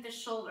right underneath the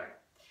shoulder.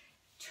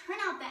 Turn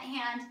out that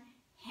hand,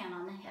 hand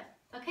on the hip,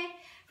 okay?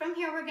 From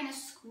here, we're gonna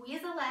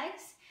squeeze the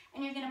legs,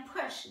 and you're gonna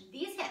push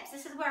these hips,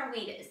 this is where our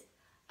weight is,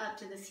 up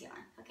to the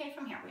ceiling, okay?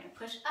 From here, we're gonna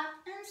push up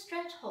and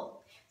stretch, hold.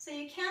 So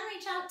you can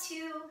reach out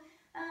to,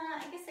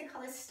 I guess they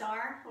call it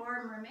star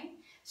or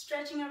mermaid.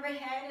 Stretching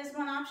overhead is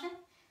one option.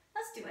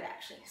 Let's do it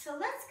actually. So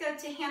let's go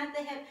to hand at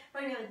the hip.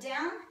 We're gonna go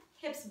down,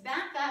 hips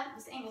back up.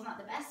 This angle's not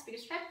the best, bigger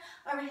stretch.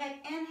 Overhead,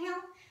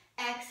 inhale,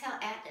 exhale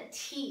at a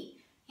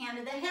T. Hand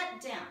at the hip,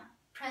 down.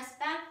 Press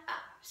back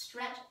up,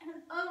 stretch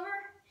and over,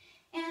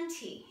 and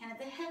T. Hand at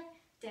the hip,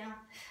 down.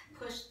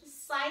 Push the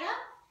side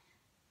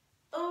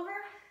up, over,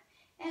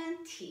 and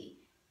T.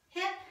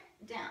 Hip,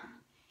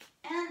 down,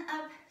 and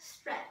up,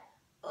 stretch.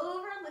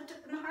 Over, lift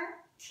up in the heart,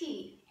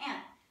 T. And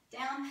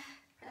down,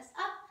 press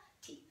up,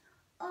 T.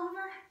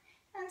 Over,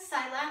 and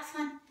side, last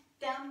one,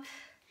 down,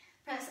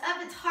 press up.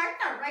 It's hard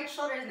in our right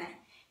shoulder, isn't it?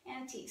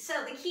 And T.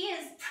 So the key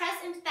is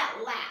press into that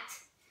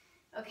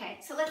lat. Okay,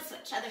 so let's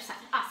switch, other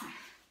side, awesome.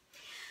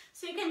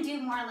 So you can do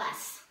more or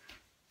less,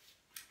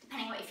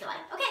 depending on what you feel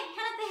like. Okay,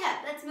 hand at the hip,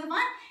 let's move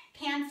on.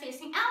 Hand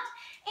facing out,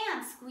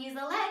 and squeeze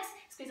the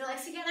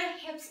legs together,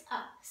 hips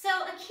up. So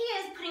a key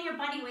is putting your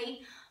body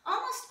weight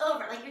almost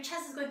over, like your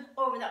chest is going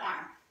over the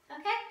arm,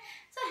 okay?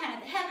 So hand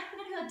at the hip,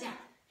 we're gonna go down.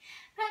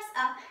 Press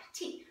up,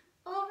 T,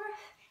 over,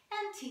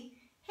 and T,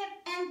 hip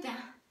and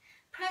down.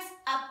 Press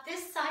up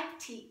this side,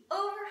 T,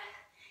 over,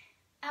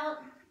 out,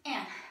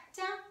 and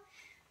down.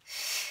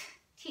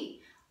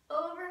 T,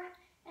 over,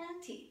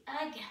 and T,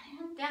 again,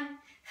 and down.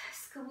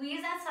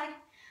 Squeeze that side,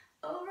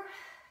 over,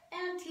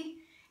 and T,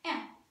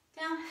 and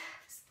down.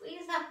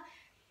 Squeeze up,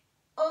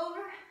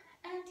 over,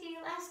 and T,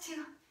 last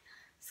two.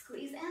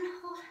 Squeeze and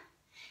hold,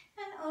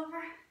 and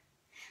over.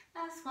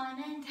 Last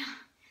one, and down.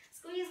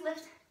 Squeeze,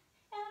 lift,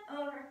 and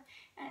over,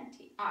 and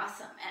T.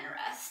 Awesome, and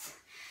rest.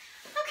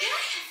 Okay,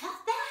 I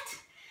felt that.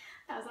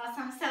 That was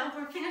awesome. So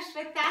we're finished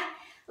with that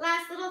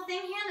last little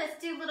thing here.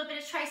 Let's do a little bit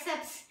of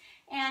triceps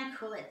and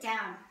cool it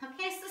down.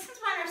 Okay, so since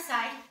we're on our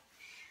side,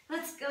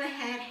 let's go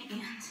ahead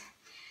and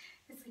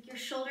it's like your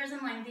shoulders in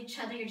line with each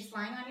other. You're just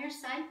lying on your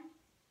side.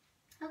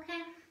 Okay,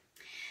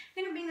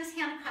 we're gonna bring this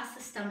hand across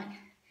the stomach.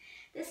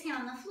 This hand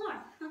on the floor.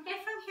 Okay,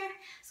 from here,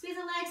 squeeze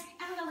the legs,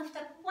 and we're gonna lift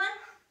up one.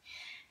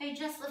 Are you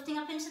just lifting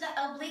up into the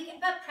oblique,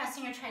 but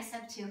pressing your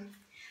tricep too.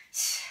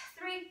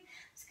 3,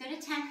 let's go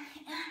to 10,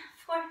 and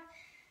 4,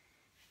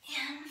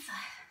 and 5,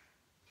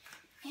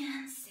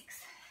 and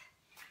 6,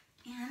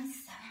 and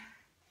 7,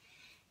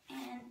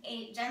 and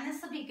 8. Jen,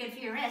 this will be good for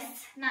your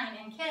wrists. 9,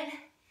 and kid,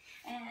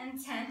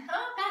 and 10.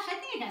 Oh gosh, I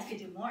think you guys could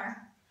do more.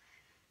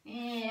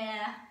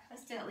 Yeah,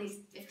 let's do at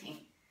least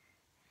 15.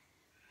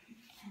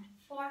 And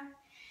 4,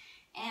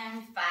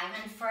 and 5.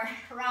 And for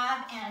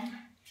Rob and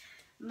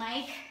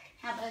Mike,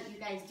 how about you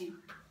guys do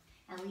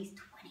at least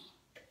 20?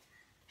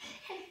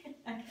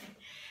 Okay.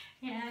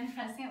 And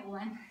pressing it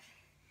 1,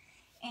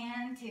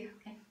 and 2,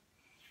 okay,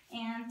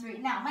 and 3.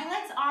 Now, my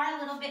legs are a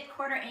little bit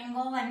quarter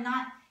angle. I'm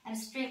not at a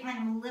straight line,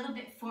 I'm a little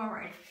bit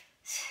forward.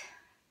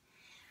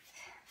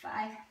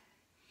 5,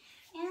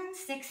 and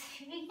 6.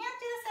 If you can't do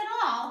this at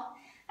all,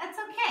 that's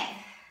okay.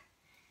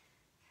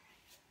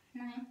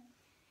 9,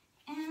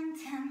 and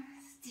 10.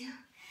 Let's do,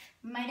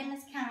 might have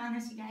miscounted on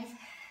this, you guys.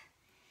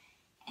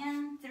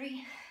 And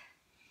 3,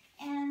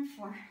 and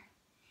 4,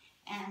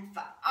 and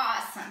 5.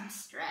 Awesome.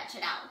 Stretch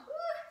it out. Woo.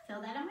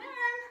 Feel that on my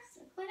arm.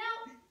 Circle it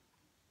out.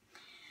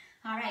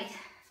 All right.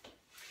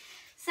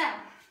 So,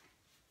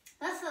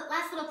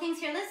 last little things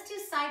here. Let's do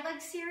side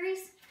leg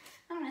series.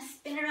 I'm going to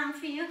spin it around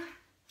for you.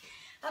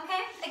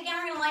 Okay, again,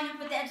 we're going to line up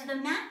with the edge of the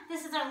mat.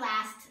 This is our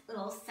last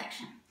little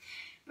section.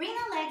 Bring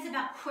the legs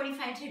about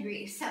 45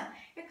 degrees. So,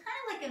 you're kind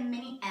of like a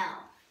mini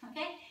L.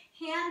 Okay,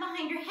 hand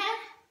behind your head.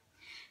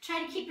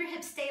 Try to keep your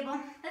hips stable.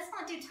 Let's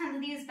not do tons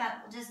of these,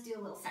 but we'll just do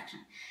a little section.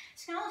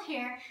 So hold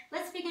here.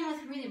 Let's begin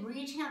with really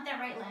reaching out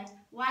that right leg.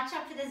 Watch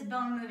out for this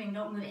bone moving.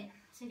 Don't move it.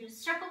 So you do a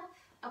circle,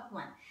 up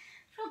one.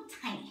 Real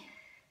tiny.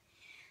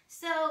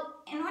 So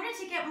in order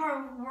to get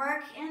more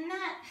work in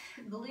that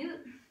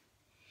glute,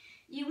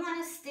 you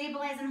want to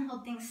stabilize and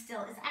hold things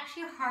still. It's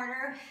actually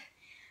harder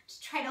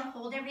to try to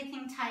hold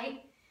everything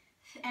tight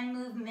and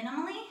move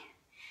minimally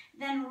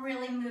than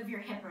really move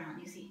your hip around,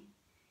 you see.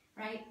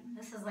 Right?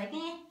 This is like,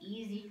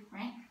 easy,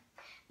 right?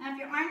 Now if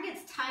your arm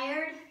gets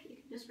tired, you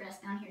can just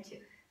rest down here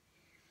too.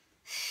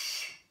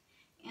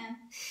 And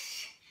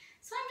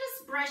so I'm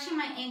just brushing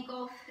my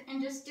ankle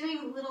and just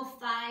doing little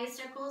thigh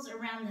circles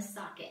around the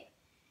socket.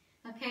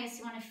 Okay, so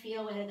you want to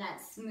feel whether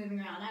that's moving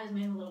around. I was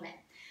moving a little bit.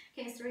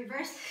 Okay, so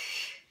reverse.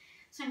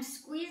 So I'm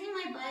squeezing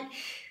my butt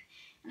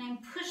and I'm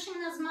pushing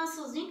those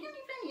muscles. You can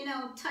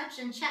even, touch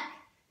and check.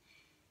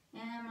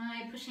 Am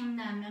I pushing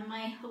them? Am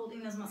I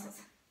holding those muscles?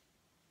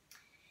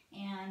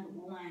 And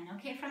one.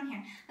 Okay, from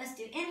here, let's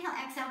do inhale,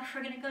 exhale.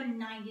 We're going to go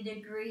 90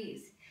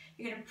 degrees.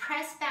 You're going to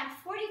press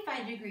back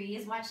 45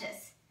 degrees. Watch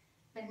this,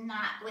 but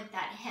not with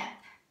that hip,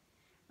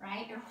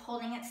 right? You're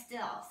holding it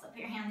still. So put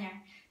your hand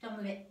there. Don't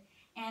move it.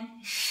 And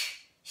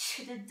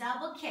the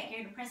double kick.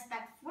 You're going to press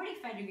back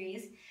 45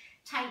 degrees.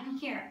 Tighten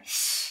here.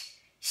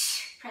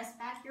 Press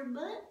back your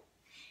butt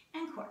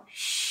and core.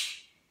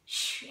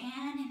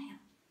 And inhale.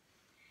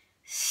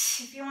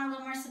 If you want a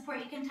little more support,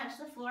 you can touch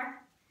the floor.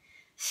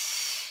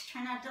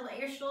 Try not to let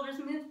your shoulders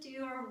move to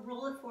you or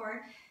roll it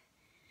forward.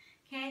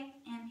 Okay,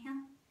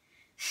 inhale.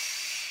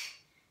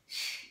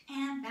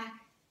 And back.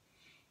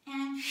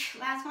 And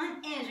last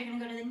one is you're going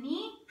to go to the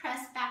knee,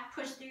 press back,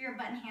 push through your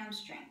butt and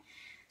hamstring.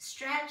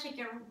 Stretch like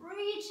you're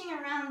reaching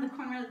around the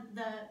corner of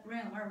the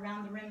room or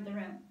around the rim of the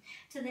room.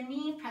 To the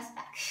knee, press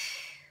back.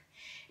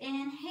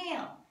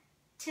 Inhale.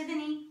 To the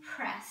knee,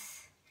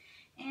 press.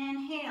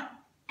 Inhale.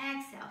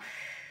 Exhale.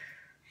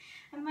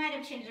 I might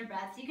have changed your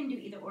breath. You can do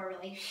either or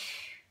really.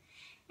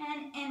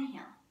 And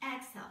inhale,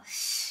 exhale,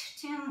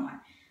 2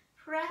 more.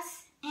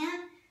 Press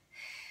and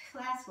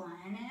last one,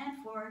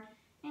 and forward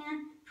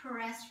and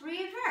press,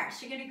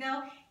 reverse. You're gonna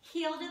go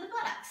heel to the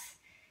buttocks.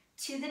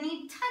 To the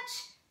knee,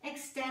 touch,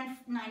 extend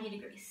 90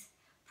 degrees.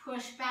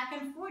 Push back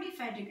and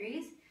 45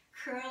 degrees.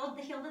 Curl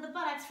the heel to the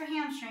buttocks for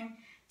hamstring.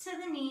 To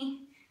the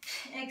knee,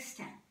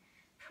 extend.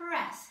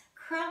 Press,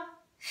 curl,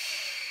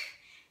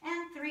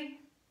 and 3,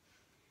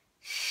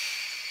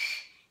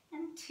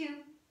 and 2,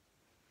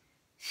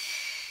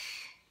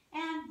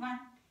 and 1,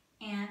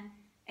 and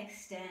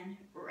extend,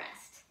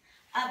 rest.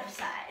 Other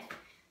side,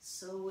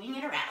 swing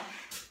it around.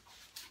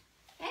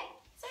 Okay,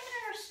 so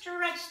you're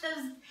gonna stretch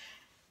those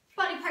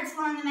body parts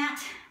along the mat,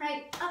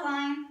 right?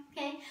 Align,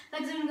 okay?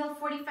 Legs are gonna go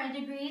 45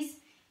 degrees,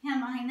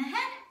 hand behind the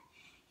head,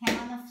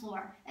 hand on the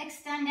floor.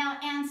 Extend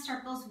out and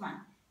circles 1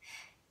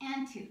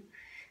 and 2.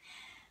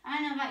 I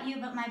don't know about you,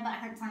 but my butt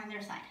hurts on the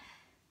other side.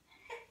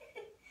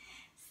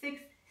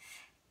 6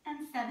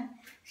 and 7.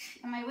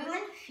 Am I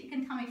wiggling? You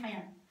can tell me if I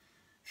am.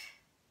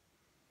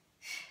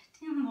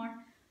 2 more,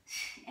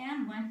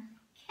 and 1.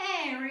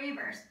 Okay,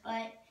 reverse,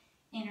 butt,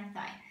 inner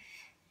thigh.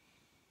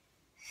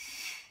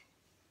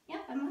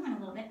 Yep, I'm moving a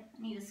little bit.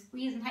 I need to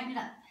squeeze and tighten it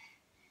up.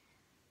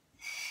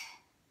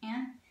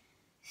 And,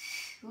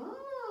 ooh,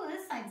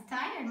 this side's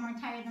tired, more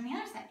tired than the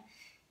other side.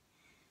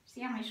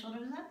 See how my shoulder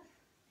is up?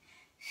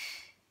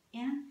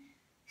 And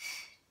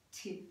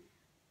 2,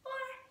 4,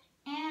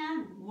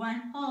 and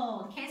 1.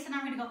 Hold. Okay, so now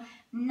we're gonna go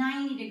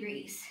 90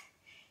 degrees.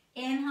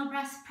 Inhale,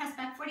 press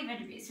back 45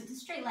 degrees. So it's a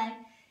straight leg.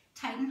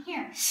 Tighten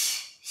here.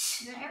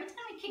 So every time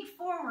you kick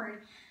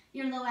forward,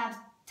 your low abs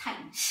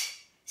tighten.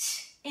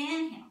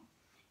 Inhale.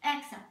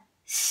 Exhale.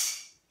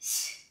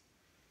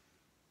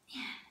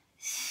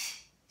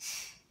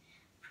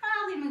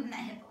 Probably moving that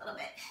hip a little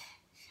bit.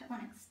 I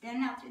want to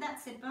extend out through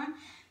that sit bone.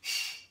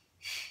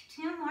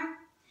 2 more.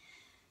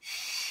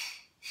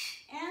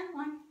 And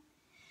 1.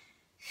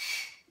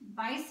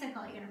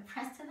 Bicycle. You're going to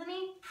press to the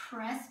knee,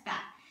 press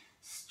back.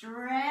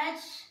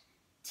 Stretch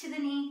to the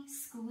knee,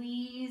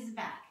 squeeze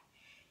back.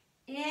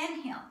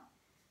 Inhale.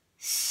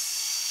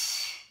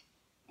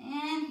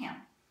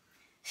 Inhale.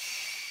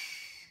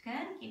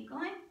 Good. Keep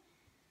going.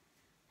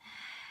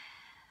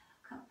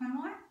 A couple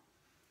more.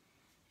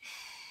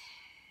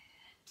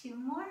 2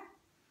 more.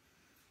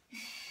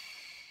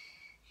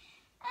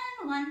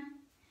 And 1.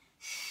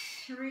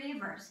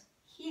 Reverse.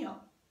 Heel.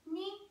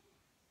 Knee.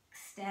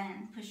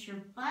 Extend. Push your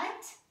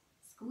butt.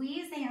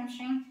 Squeeze the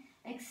hamstring.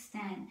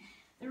 Extend.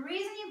 The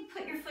reason you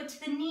put your foot to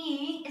the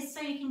knee is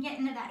so you can get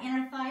into that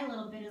inner thigh a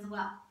little bit as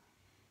well.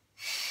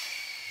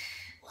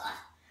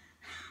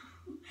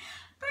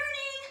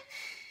 Burning.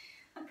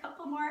 A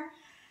couple more.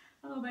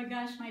 Oh my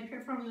gosh, my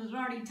performance is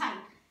already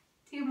tight.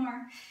 2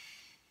 more.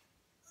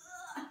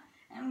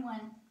 And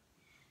 1.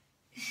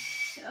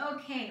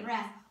 Okay,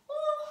 rest.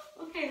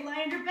 Ooh, okay,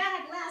 lie on your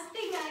back. Last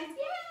thing, guys.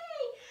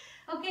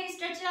 Yay! Okay,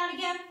 stretch it out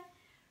again.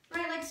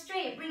 Right leg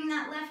straight. Bring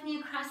that left knee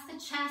across the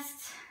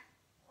chest.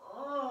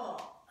 Oh.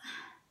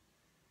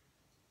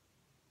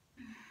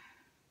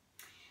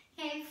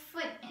 Okay,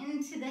 foot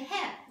into the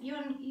hip.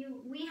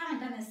 We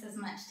haven't done this as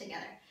much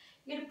together.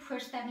 You're gonna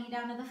push that knee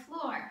down to the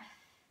floor.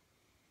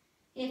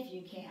 If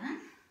you can.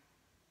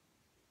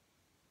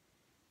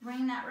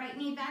 Bring that right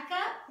knee back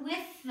up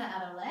with the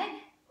other leg.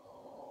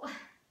 Oh.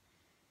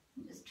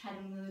 And just try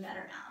to move that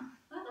around.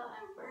 Oh,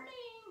 I'm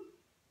burning.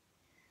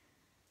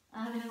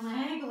 Other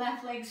leg,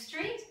 left leg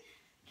straight.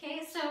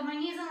 Okay, so my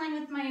knee's in line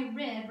with my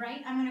rib,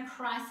 right? I'm gonna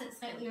cross it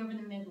slightly over the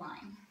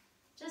midline,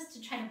 just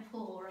to try to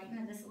pull right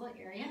into this little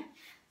area.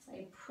 So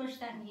I push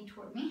that knee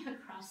toward me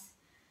across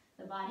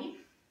the body.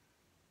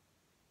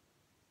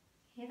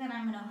 Okay, then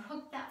I'm gonna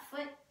hook that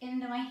foot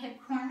into my hip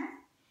corner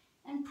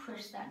and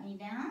push that knee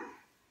down.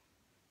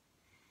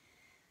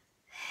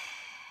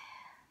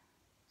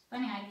 It's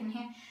funny, I can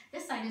hear,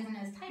 this side isn't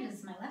as tight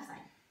as my left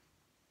side.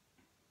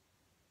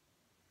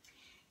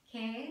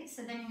 Okay,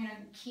 so then you're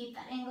gonna keep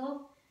that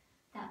angle,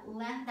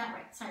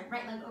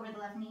 right leg over the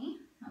left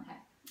knee. Okay,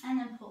 and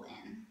then pull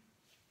in.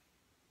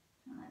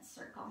 And let's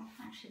circle.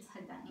 Actually, let's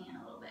hug that knee in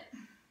a little bit.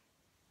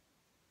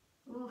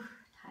 Ooh,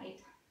 tight.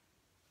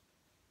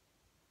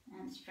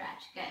 And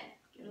stretch, good.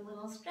 Give it a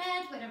little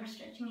stretch, whatever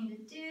stretch you need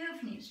to do.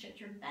 If you need to stretch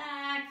your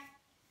back,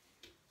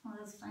 all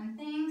those fun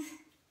things.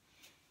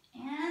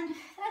 And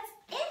that's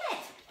it.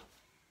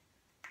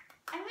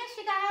 I miss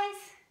you guys.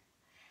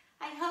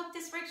 I hope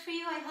this works for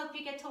you. I hope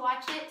you get to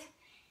watch it.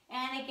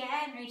 And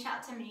again, reach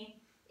out to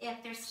me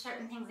if there's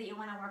certain things that you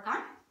want to work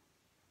on,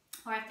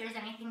 or if there's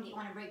anything that you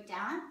want to break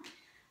down.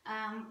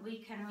 We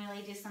can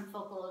really do some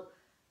focal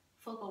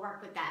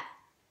work with that,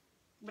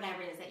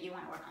 whatever it is that you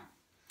want to work on.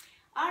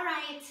 All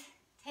right,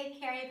 take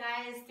care, you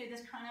guys, through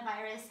this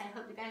coronavirus. I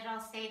hope you guys are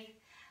all safe.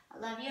 I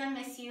love you and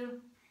miss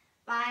you.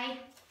 Bye.